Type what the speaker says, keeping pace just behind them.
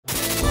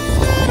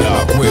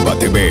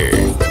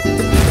TV.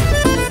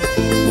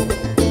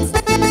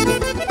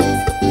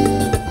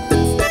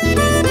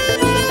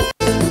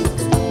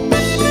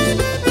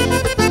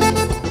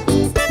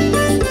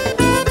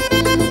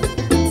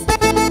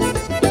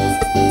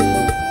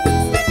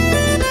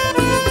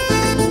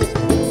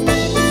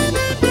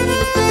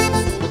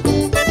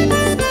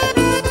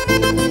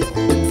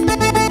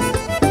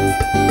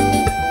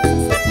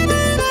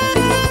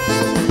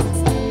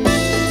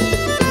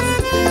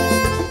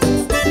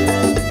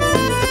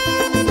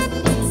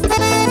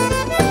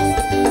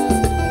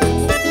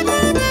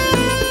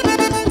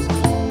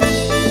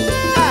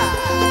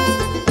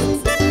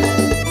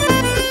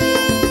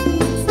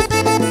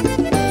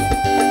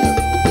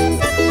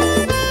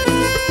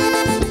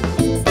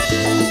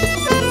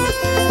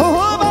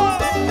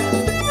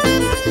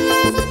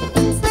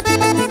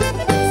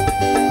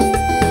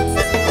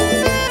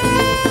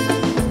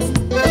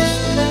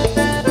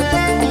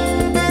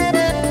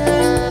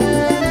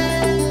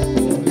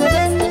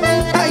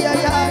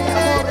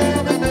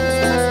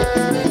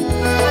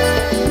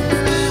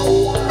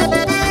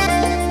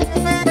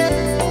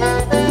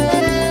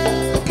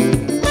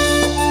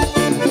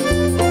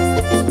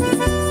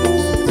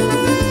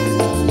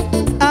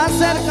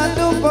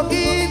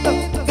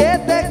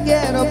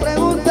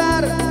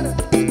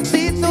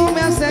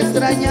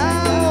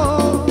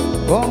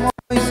 Como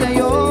hice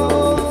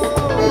yo,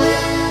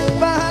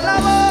 baja la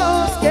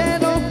voz que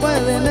no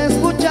pueden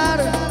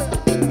escuchar,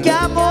 que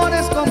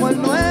amores como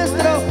el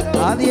nuestro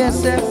nadie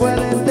se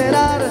puede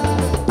enterar.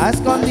 A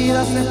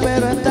escondidas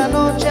espero esta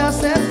noche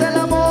hacerte el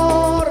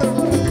amor,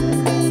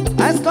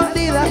 a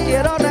escondidas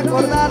quiero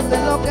recordarte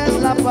lo que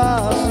es la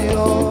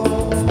pasión.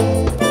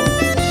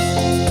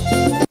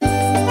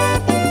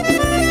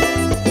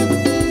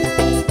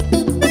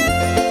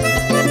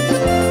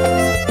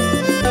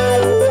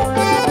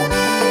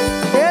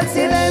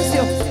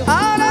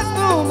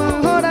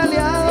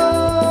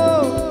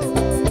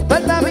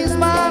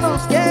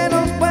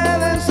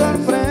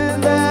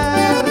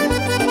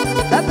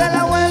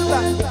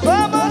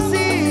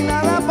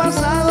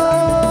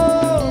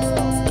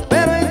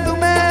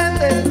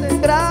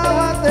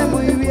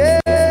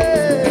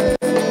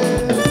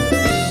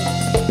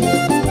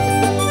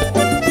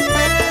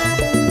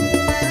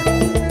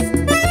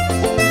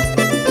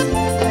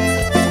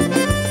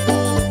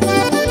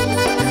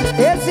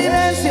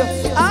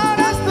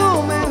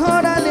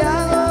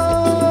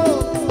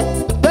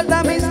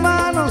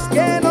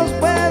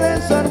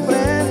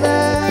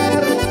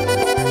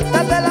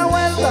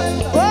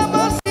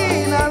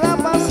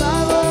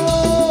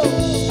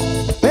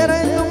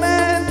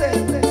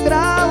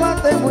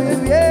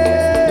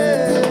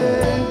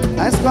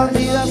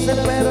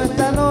 Espero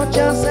esta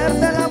noche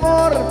hacerte el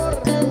amor,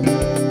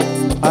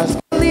 a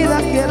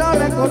escondidas quiero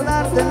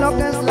recordarte lo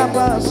que es la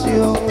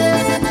pasión.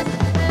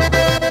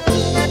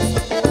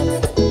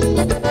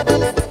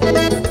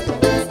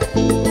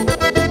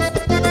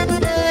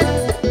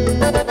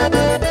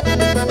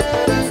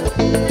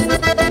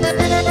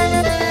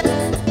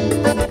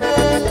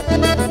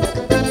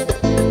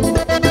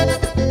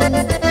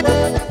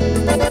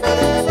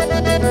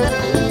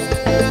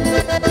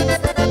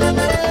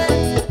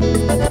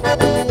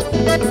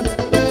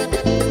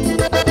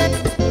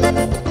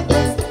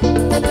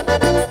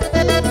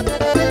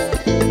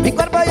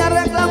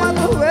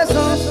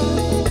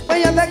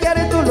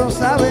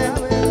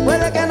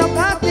 Puede que no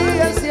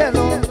castigue el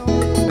cielo,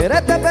 pero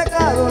este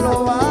pecado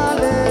lo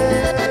vale.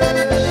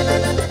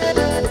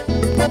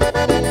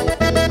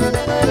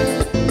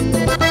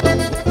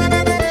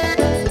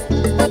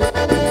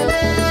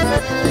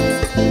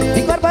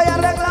 Mi cuerpo ya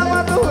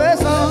reclama tus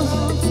besos,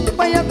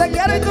 pues yo te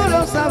quiero y tú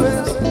lo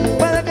sabes.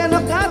 Puede que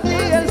no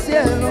castigue el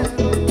cielo,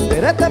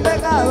 pero este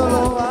pecado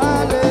lo vale.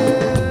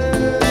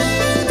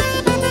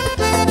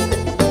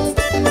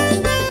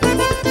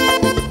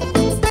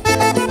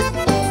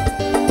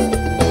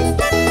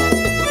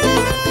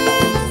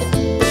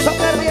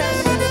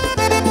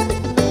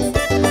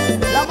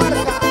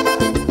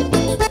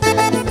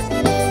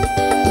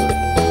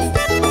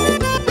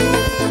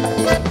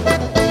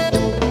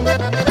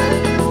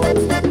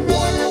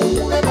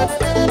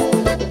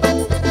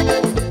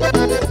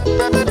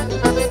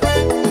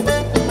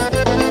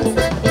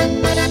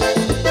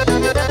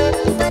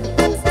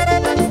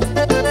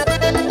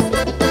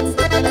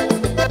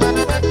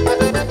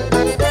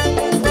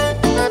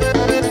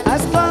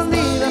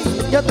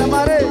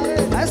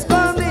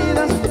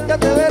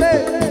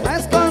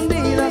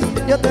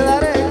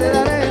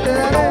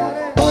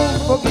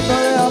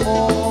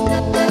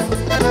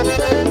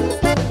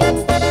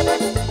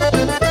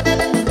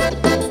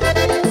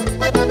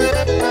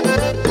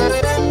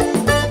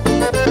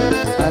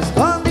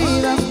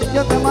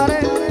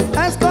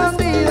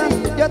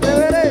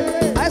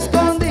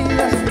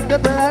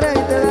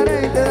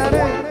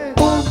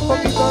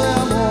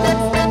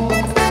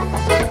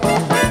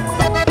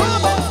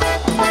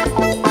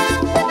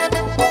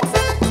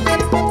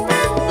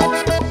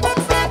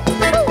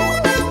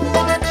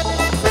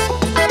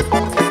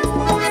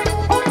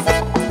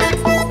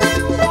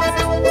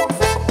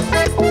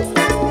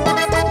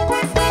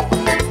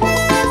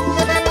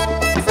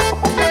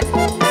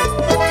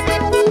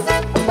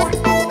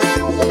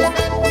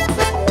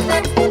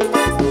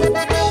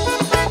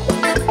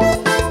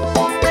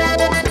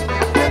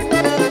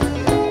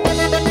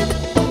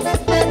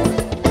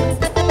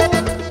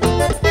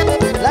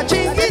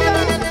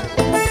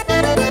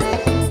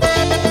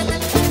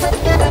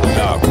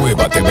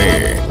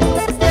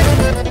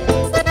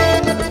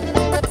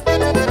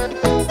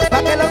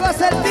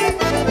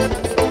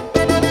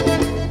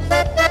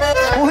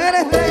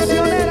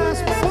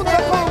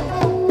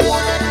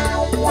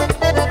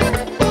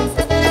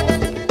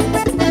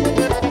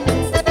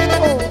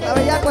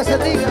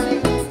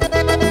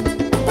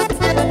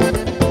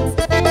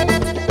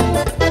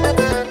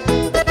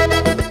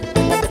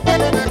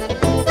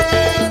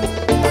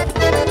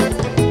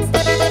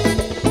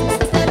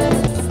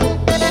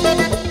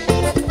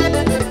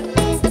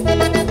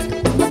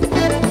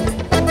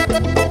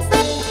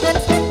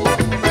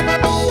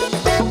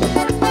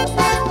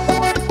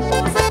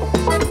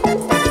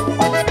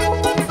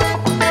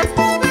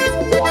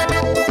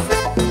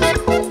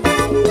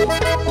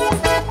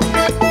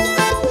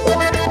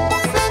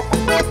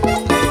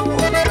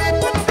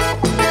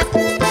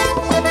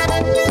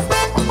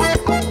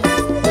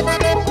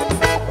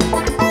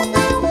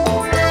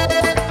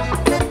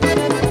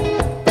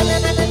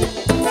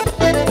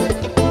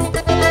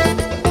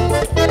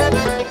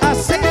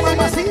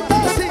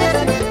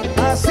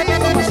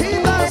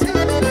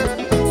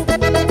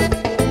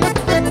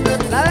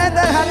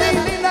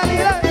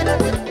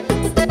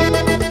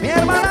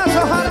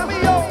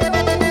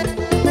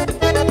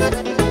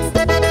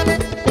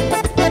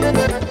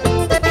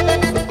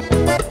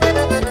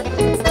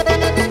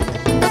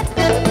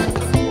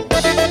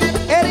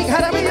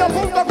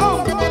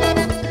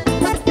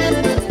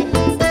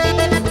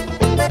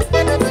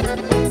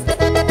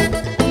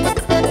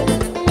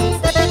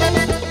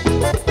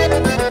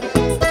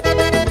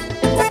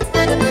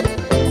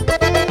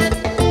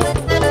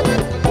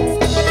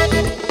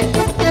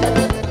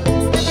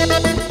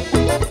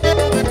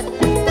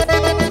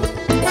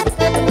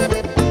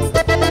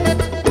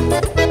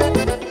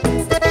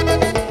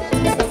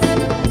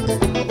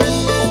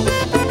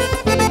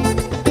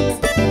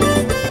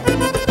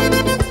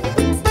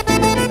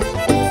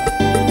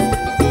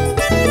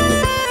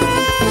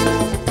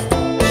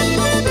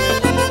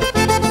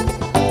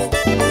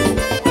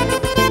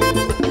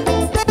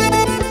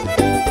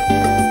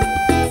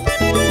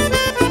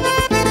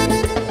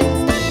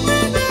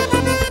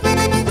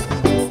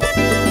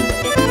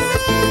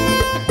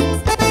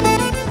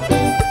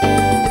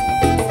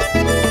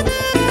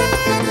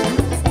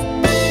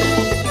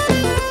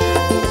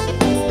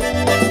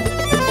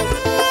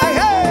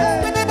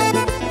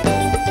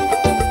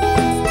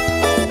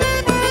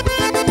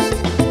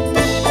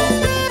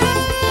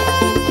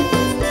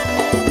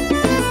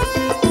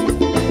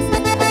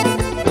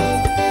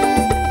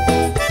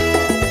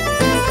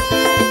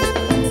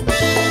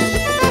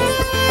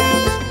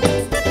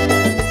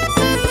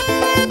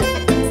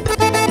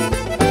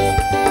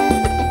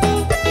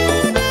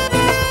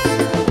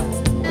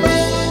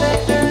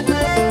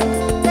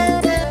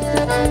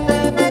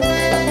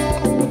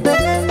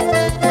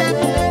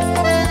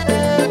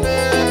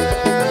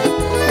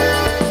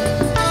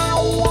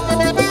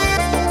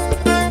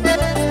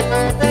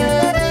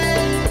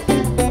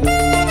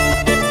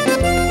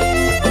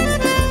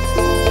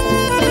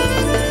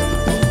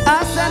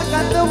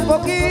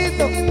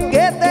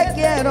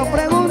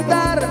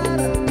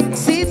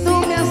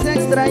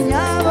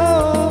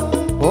 extrañado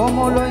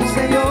como lo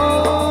hice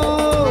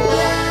yo.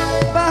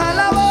 Baja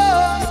la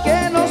voz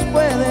que nos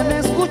pueden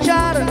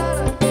escuchar,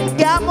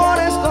 que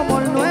amores como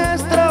el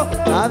nuestro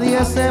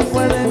nadie se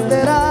puede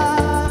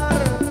enterar.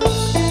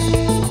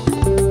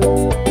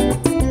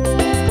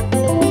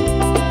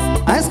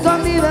 A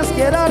escondidas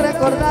quiero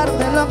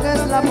recordarte lo que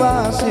es la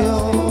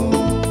pasión.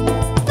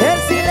 El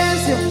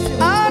silencio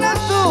ahora es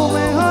tu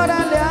mejor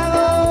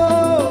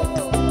aliado.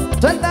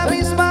 Suelta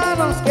mis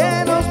manos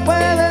que nos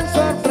pueden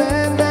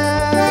sorprender.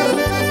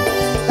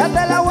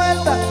 Date la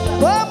vuelta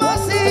como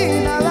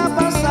si nada ha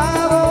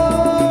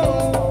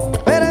pasado,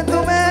 pero en tu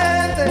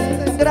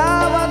mente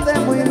grábate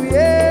muy bien.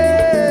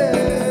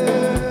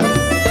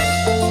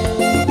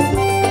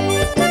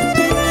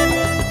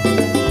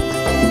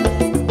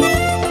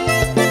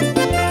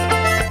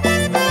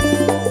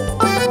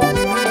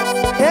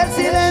 El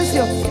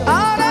silencio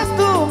ahora es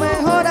tu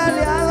mejor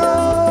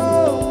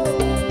aliado.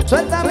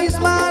 Suelta mis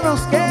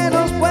manos que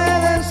nos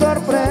pueden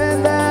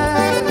sorprender.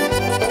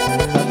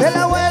 Date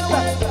la vuelta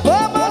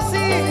como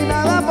si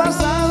nada ha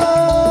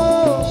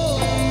pasado,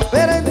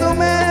 pero en tu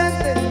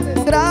mente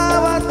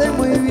grábate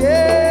muy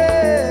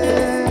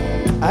bien.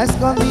 A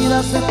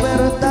escondidas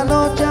espero esta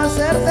noche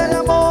hacerte el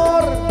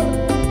amor.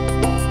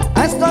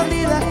 A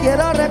escondidas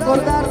quiero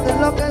recordarte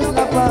lo que es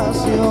la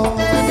pasión.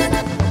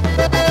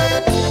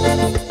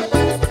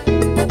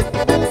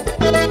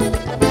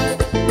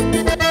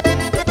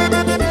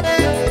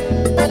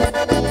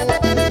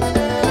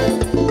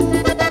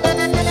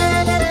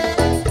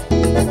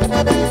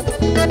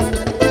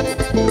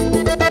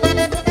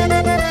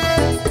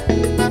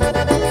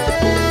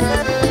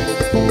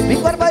 Mi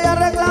cuerpo ya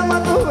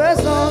reclama tus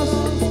besos,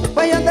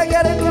 pues yo te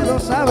quiero y tú lo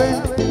sabes.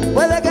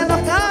 Puede que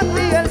nos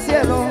castigue el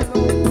cielo,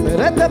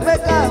 pero este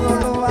pecado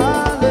no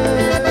vale.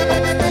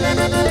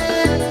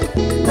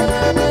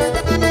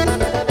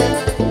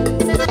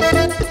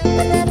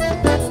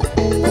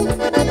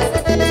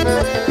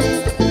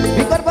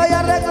 Mi cuerpo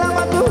ya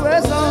reclama tus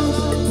besos,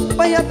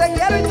 pues yo te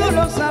quiero y tú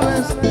lo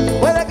sabes.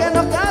 Puede que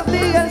nos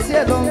castigue el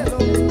cielo,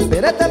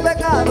 pero este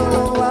pecado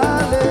no vale.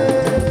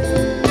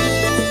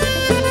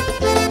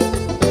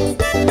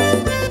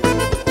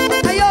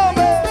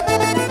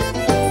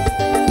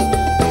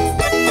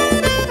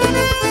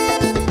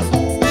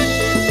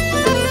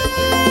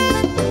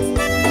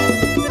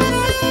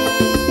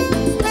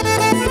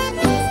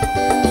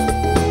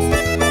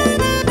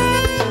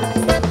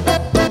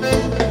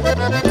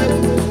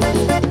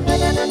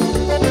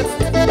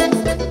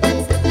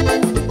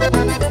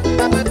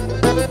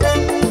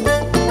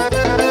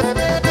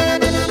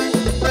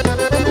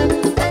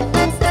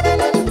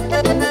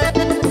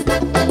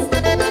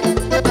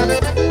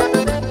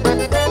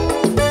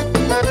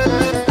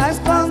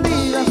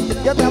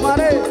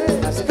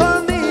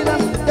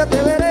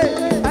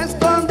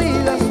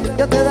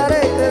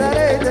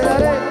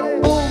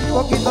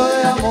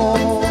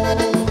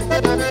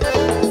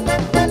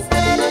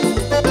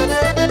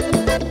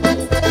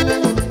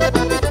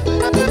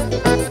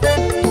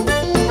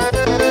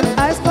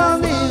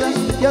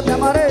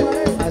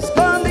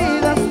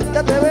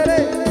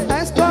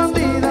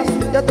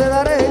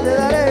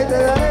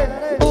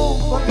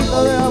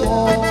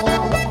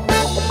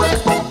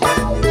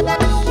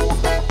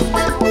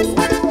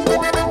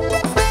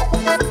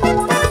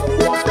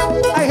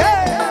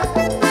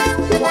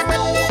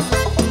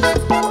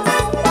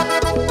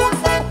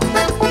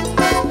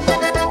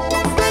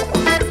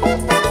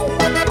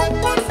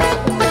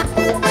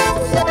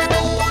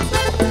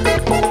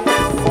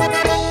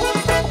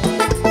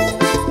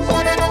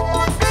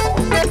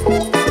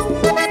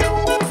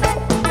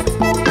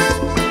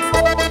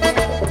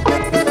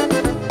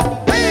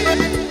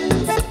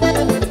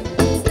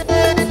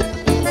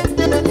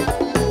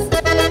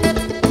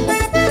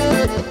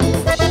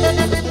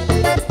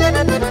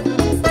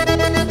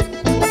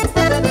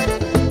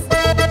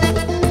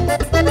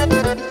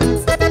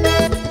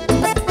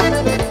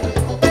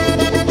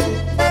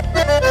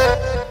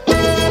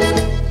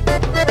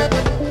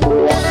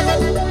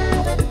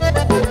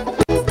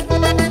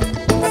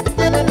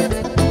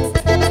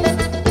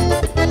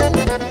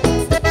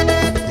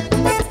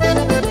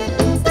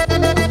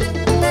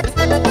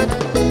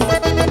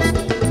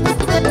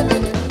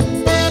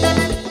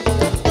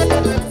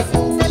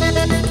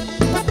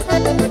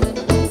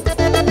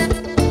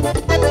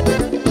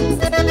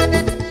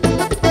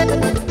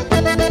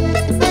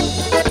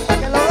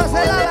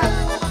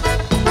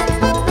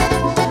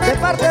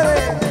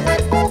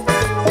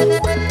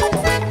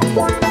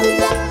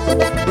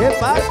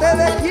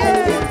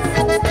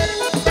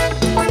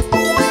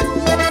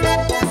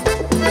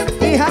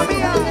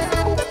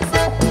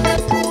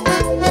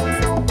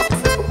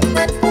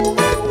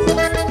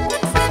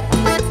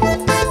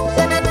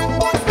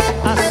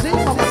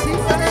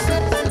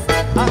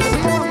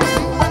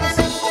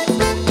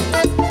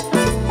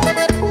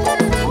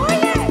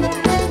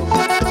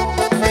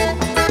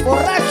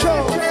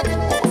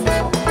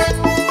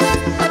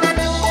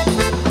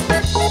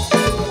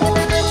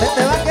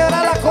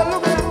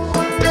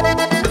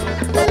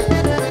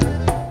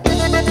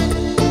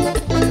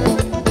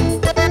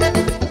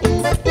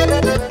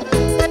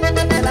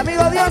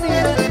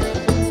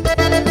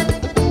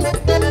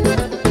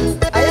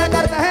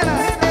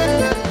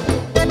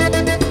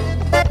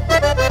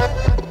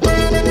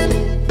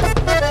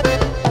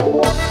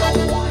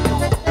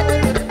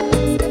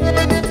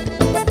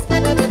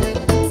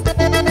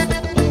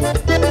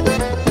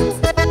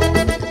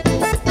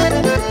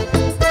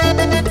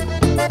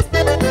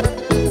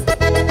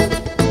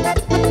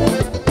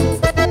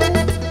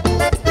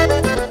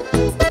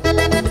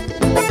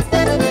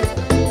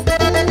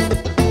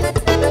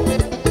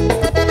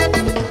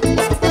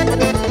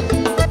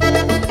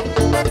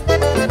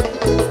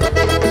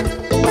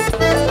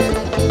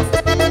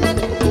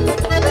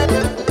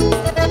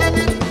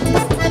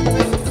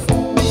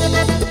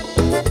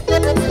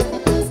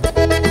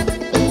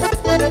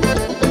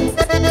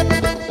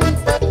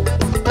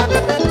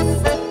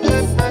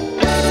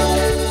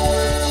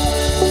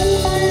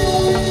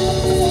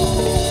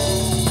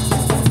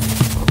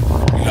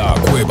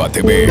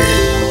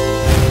 TV.